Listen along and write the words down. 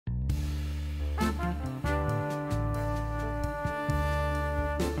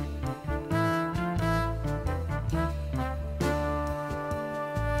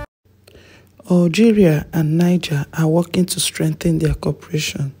Algeria and Niger are working to strengthen their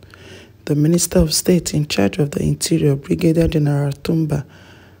cooperation. The Minister of State in charge of the Interior, Brigadier General Tumba,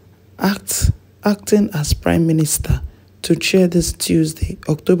 acting as Prime Minister, to chair this Tuesday,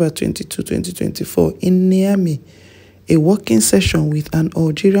 October 22, 2024, in Niamey, a working session with an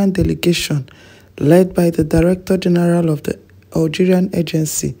Algerian delegation led by the Director General of the Algerian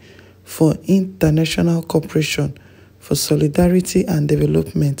Agency for International Cooperation for Solidarity and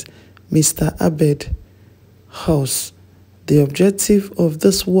Development, Mr. Abed House. The objective of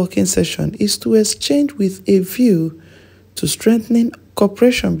this working session is to exchange with a view to strengthening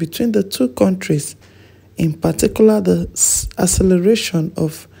cooperation between the two countries, in particular the acceleration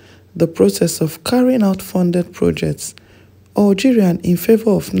of the process of carrying out funded projects, Algeria in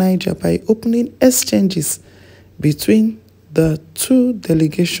favor of Niger, by opening exchanges between the two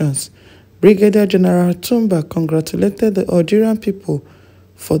delegations. Brigadier General Tumba congratulated the Algerian people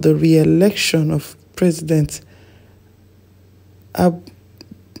for the re-election of President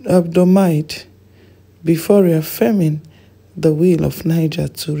Abdelhamid before reaffirming the will of Niger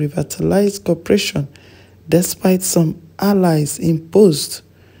to revitalize cooperation despite some allies imposed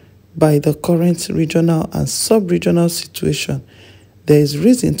by the current regional and sub-regional situation. There is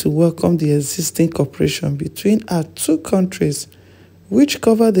reason to welcome the existing cooperation between our two countries, which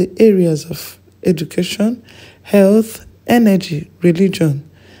cover the areas of education, health, energy, religion,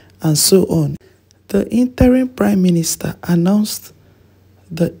 and so on. The interim Prime Minister announced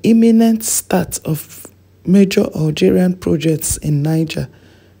the imminent start of major Algerian projects in Niger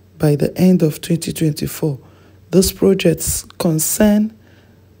by the end of 2024. Those projects concern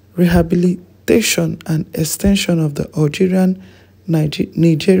rehabilitation and extension of the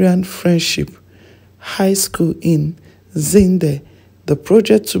Algerian-Nigerian Friendship High School in Zinde, the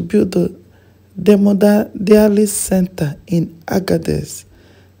project to build the Dialysis Center in Agadez,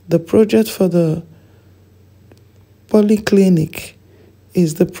 the project for the Polyclinic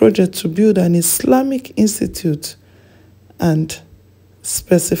is the project to build an Islamic institute, and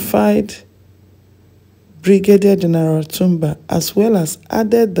specified Brigadier General Tumba, as well as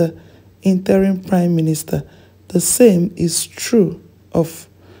added the interim Prime Minister. The same is true of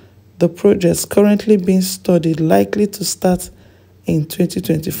the projects currently being studied, likely to start in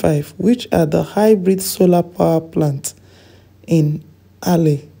 2025, which are the hybrid solar power plant in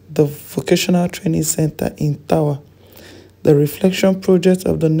Ale, the Vocational Training Center in Tawa, the reflection project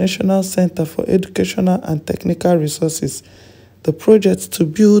of the National Center for Educational and Technical Resources, the project to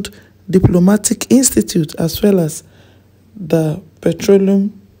build Diplomatic Institute, as well as the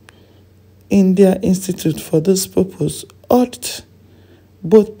Petroleum India Institute. For this purpose, urged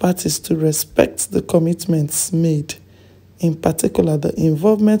both parties to respect the commitments made, in particular the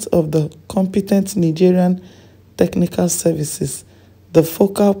involvement of the competent Nigerian technical services, the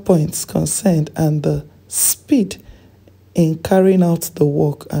focal points concerned, and the speed in carrying out the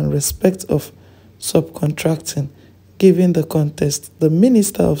work and respect of subcontracting. Given the context, the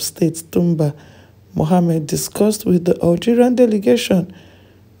Minister of State Tumba Mohammed discussed with the Algerian delegation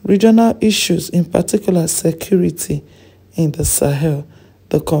regional issues, in particular security in the Sahel,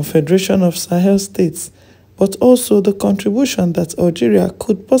 the Confederation of Sahel States, but also the contribution that Algeria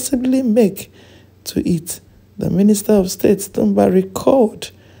could possibly make to it. The Minister of State Tumba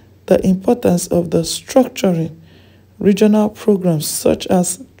recalled the importance of the structuring regional programs such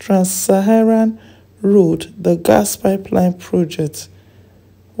as Trans-Saharan Road, the gas pipeline project.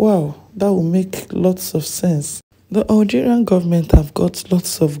 Wow, that will make lots of sense. The Algerian government have got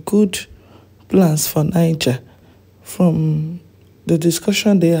lots of good plans for Niger. From the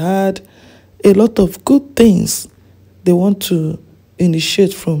discussion they had, a lot of good things they want to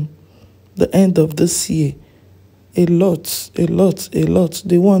initiate from the end of this year. A lot. The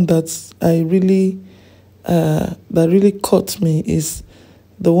one that really caught me is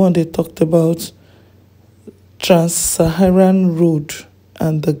the one they talked about, Trans-Saharan Road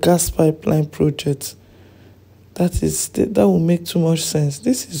and the gas pipeline project. That will make too much sense.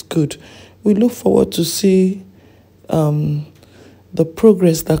 This is good. We look forward to see the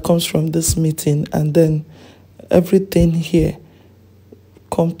progress that comes from this meeting, and then everything here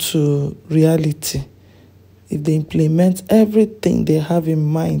come to reality. If they implement everything they have in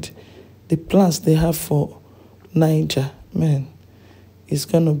mind, the plans they have for Niger, man, it's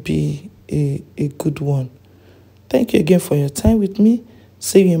going to be a good one. Thank you again for your time with me.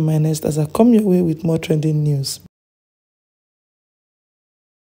 See you in my next as I come your way with more trending news.